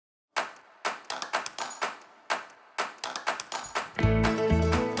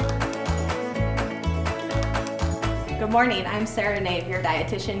Good morning, I'm Sarah Nave, your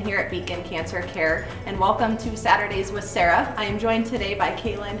dietitian here at Beacon Cancer Care, and welcome to Saturdays with Sarah. I am joined today by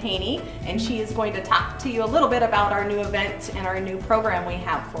Kaylin Haney, and she is going to talk to you a little bit about our new event and our new program we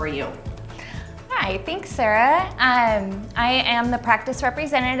have for you. Hi, thanks Sarah. I am the practice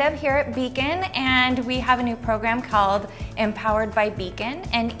representative here at Beacon, and we have a new program called Empowered by Beacon,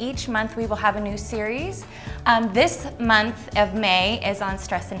 and each month we will have a new series. This month of May is on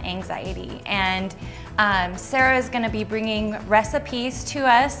stress and anxiety, and Sarah is going to be bringing recipes to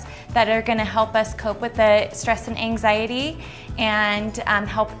us that are going to help us cope with the stress and anxiety and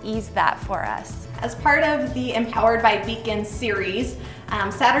help ease that for us. As part of the Empowered by Beacon series,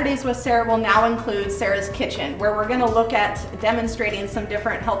 Saturdays with Sarah will now include Sarah's Kitchen, where we're going to look at demonstrating some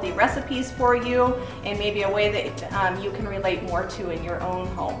different healthy recipes for you and maybe a way that you can relate more to in your own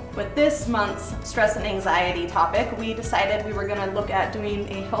home. With this month's stress and anxiety topic, we decided we were going to look at doing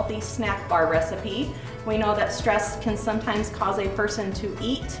a healthy snack bar recipe. We know that stress can sometimes cause a person to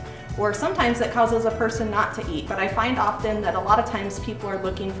eat, or sometimes it causes a person not to eat, but I find often that a lot of times people are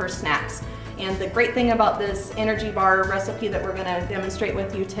looking for snacks. And the great thing about this energy bar recipe that we're going to demonstrate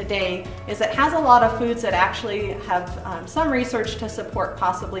with you today is it has a lot of foods that actually have some research to support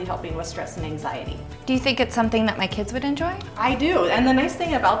possibly helping with stress and anxiety. Do you think it's something that my kids would enjoy? I do, and the nice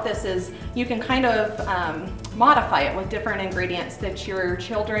thing about this is you can kind of modify it with different ingredients that your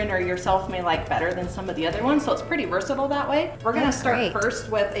children or yourself may like better than some of the other ones, so it's pretty versatile that way. We're going to start first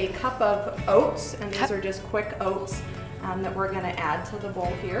with a cup of oats, and these are just quick oats that we're going to add to the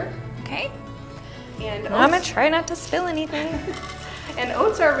bowl here. Okay. And I'm going to try not to spill anything. And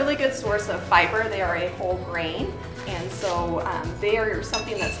oats are a really good source of fiber. They are a whole grain, and so they are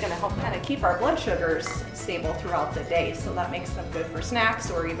something that's going to help kind of keep our blood sugars stable throughout the day, so that makes them good for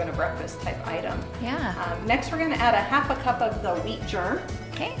snacks or even a breakfast type item. Yeah. Next we're going to add a half a cup of the wheat germ.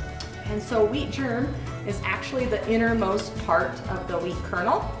 Okay. And so wheat germ is actually the innermost part of the wheat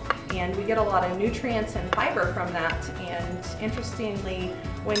kernel, and we get a lot of nutrients and fiber from that. And interestingly,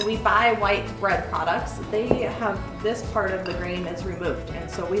 when we buy white bread products, they have this part of the grain is removed, and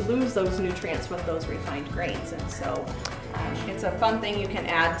so we lose those nutrients with those refined grains. And so it's a fun thing you can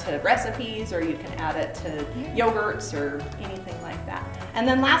add to recipes, or you can add it to yogurts or anything like that. And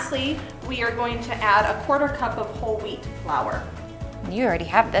then lastly, we are going to add a 1/4 cup of whole wheat flour. You already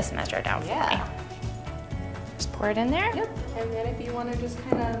have this measured out for me. Yeah. Just pour it in there. Yep, and then if you want to just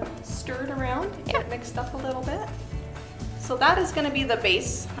kind of stir it around, get it mixed up a little bit. So that is going to be the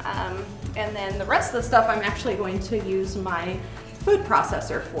base, and then the rest of the stuff I'm actually going to use my food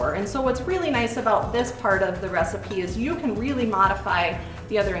processor for. And so what's really nice about this part of the recipe is you can really modify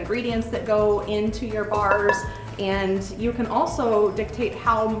the other ingredients that go into your bars, and you can also dictate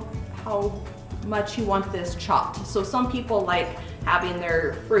how much you want this chopped. So some people like having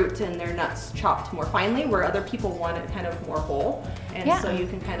their fruit and their nuts chopped more finely, where other people want it kind of more whole. And so you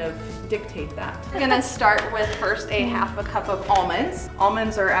can kind of dictate that. I'm gonna start with first a half a cup of almonds.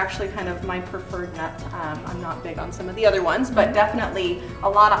 Almonds are actually kind of my preferred nut. I'm not big on some of the other ones, but definitely a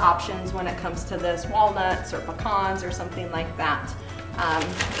lot of options when it comes to this, walnuts or pecans or something like that.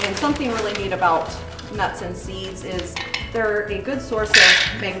 And something really neat about nuts and seeds is they're a good source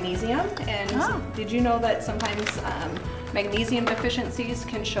of magnesium. And did you know that sometimes magnesium deficiencies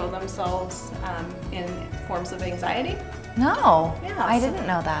can show themselves in forms of anxiety? No, yeah, I didn't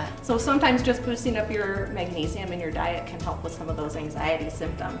know that. So sometimes just boosting up your magnesium in your diet can help with some of those anxiety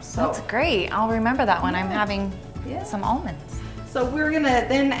symptoms. So that's great. I'll remember that when I'm having some almonds. So we're gonna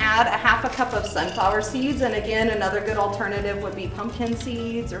then add a half a cup of sunflower seeds, and again, another good alternative would be pumpkin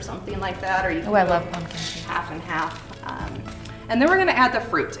seeds or something like that, or you can I love pumpkin seeds. Half and half. And then we're gonna add the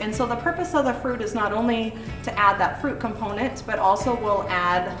fruit. And so the purpose of the fruit is not only to add that fruit component, but also we'll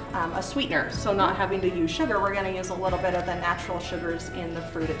add a sweetener. So not having to use sugar, we're gonna use a little bit of the natural sugars in the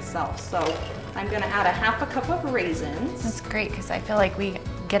fruit itself. So I'm gonna add a half a cup of raisins. That's great, because I feel like we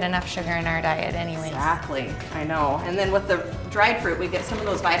get enough sugar in our diet anyways. Exactly, I know. And then with the dried fruit, we get some of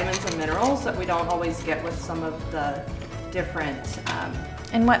those vitamins and minerals that we don't always get with some of the different.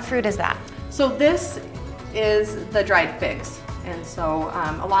 And what fruit is that? So this is the dried figs. And so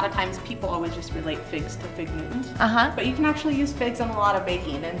a lot of times people always just relate figs to fig Newtons, but you can actually use figs in a lot of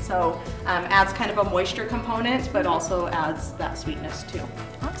baking, and so adds kind of a moisture component, but also adds that sweetness too.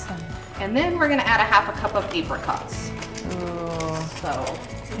 Awesome. And then we're gonna add a half a cup of apricots. Ooh, so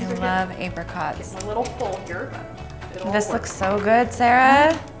I love apricots. Getting a little full here, but this looks so good,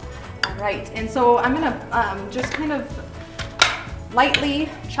 Sarah. All right, and so I'm gonna just kind of lightly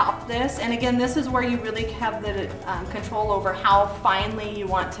chop this. And again, this is where you really have the control over how finely you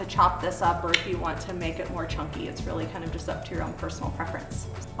want to chop this up, or if you want to make it more chunky. It's really kind of just up to your own personal preference.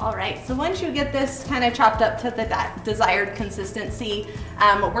 All right, so once you get this kind of chopped up to the desired consistency,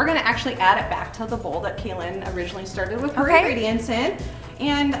 we're gonna actually add it back to the bowl that Kaylin originally started with her ingredients in.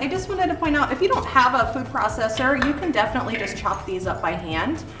 And I just wanted to point out, if you don't have a food processor, you can definitely just chop these up by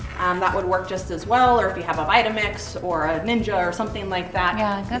hand. That would work just as well, or if you have a Vitamix or a Ninja or something like that,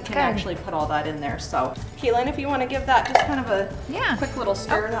 you can actually put all that in there. So, Kaylin, if you want to give that just kind of a quick little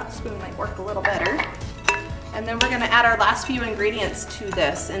stir, that spoon might work a little better. And then we're going to add our last few ingredients to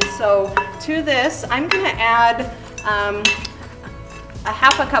this. And so to this, I'm going to add a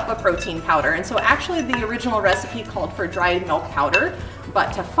half a cup of protein powder. And so actually the original recipe called for dried milk powder,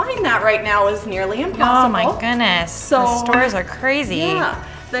 but to find that right now is nearly impossible. Oh my goodness, so, the stores are crazy. Yeah.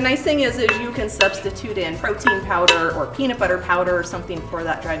 The nice thing is you can substitute in protein powder or peanut butter powder or something for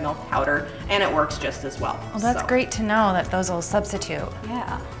that dry milk powder, and it works just as well. Well, that's great to know that those will substitute.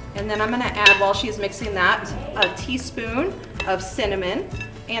 Yeah. And then I'm gonna add, while she's mixing that, a teaspoon of cinnamon.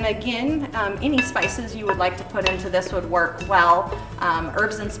 And again, any spices you would like to put into this would work well.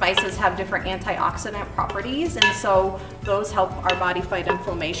 Herbs and spices have different antioxidant properties, and so those help our body fight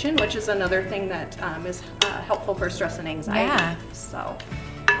inflammation, which is another thing that is helpful for stress and anxiety. Yeah. So,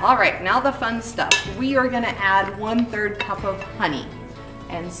 all right, now the fun stuff. We are gonna add 1/3 cup of honey.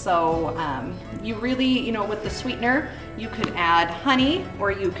 And so you really, with the sweetener, you could add honey,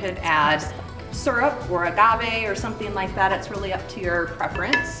 or you could add syrup or agave or something like that. It's really up to your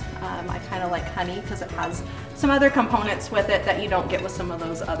preference. I kind of like honey because it has some other components with it that you don't get with some of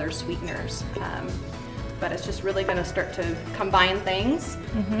those other sweeteners. But it's just really going to start to combine things.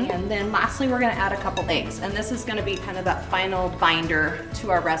 And then lastly, we're going to add a couple eggs. And this is going to be kind of that final binder to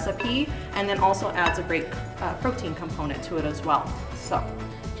our recipe, and then also adds a great protein component to it as well. So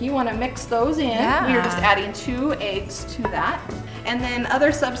if you want to mix those in, we're just adding 2 eggs to that. And then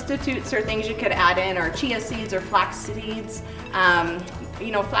other substitutes or things you could add in are chia seeds or flax seeds.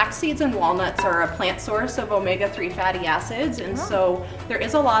 Flax seeds and walnuts are a plant source of omega-3 fatty acids, and so there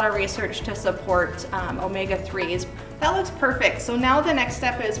is a lot of research to support omega-3s. That looks perfect. So now the next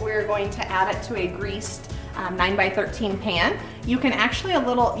step is we're going to add it to a greased 9x13 pan. You can actually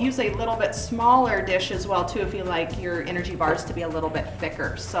use a little bit smaller dish as well too if you like your energy bars to be a little bit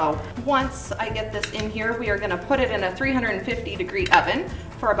thicker. So once I get this in here, we are going to put it in a 350-degree oven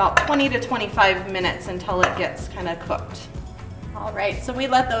for about 20 to 25 minutes until it gets kind of cooked. All right, so we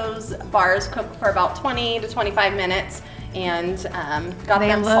let those bars cook for about 20 to 25 minutes and got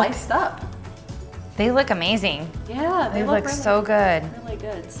them sliced up. They look amazing. Yeah, they look really, so good. Really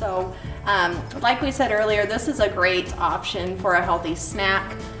good. So, like we said earlier, this is a great option for a healthy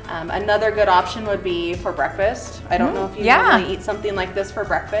snack. Another good option would be for breakfast. I don't know if you normally eat something like this for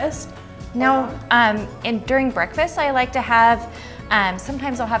breakfast. No, during breakfast, I like to have.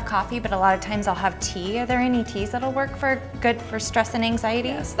 Sometimes I'll have coffee, but a lot of times I'll have tea. Are there any teas that'll work good for stress and anxiety?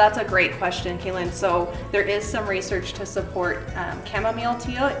 Yes, that's a great question, Kaylin. So there is some research to support chamomile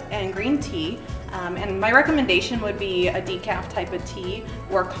tea and green tea. And my recommendation would be a decaf type of tea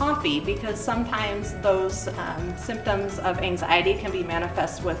or coffee, because sometimes those symptoms of anxiety can be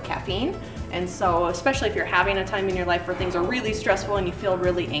manifest with caffeine. And so, especially if you're having a time in your life where things are really stressful and you feel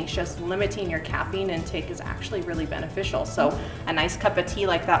really anxious, limiting your caffeine intake is actually really beneficial. So a nice cup of tea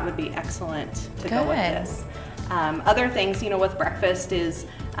like that would be excellent to go with this. Other things, with breakfast is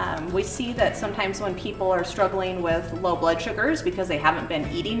we see that sometimes when people are struggling with low blood sugars because they haven't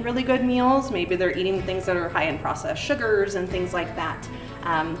been eating really good meals, maybe they're eating things that are high in processed sugars and things like that,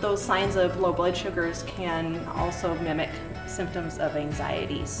 those signs of low blood sugars can also mimic symptoms of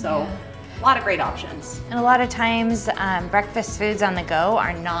anxiety. So a lot of great options. And a lot of times breakfast foods on the go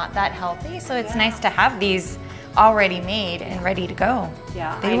are not that healthy, so it's nice to have these already made and ready to go.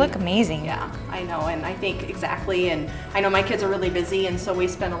 Yeah, they look amazing. Yeah, I know, and I think exactly, and I know my kids are really busy, and so we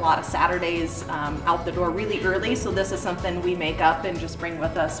spend a lot of Saturdays out the door really early, so this is something we make up and just bring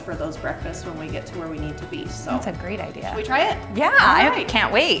with us for those breakfasts when we get to where we need to be. So that's a great idea. Should we try it? Yeah, I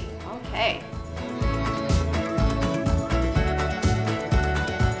can't wait. Okay.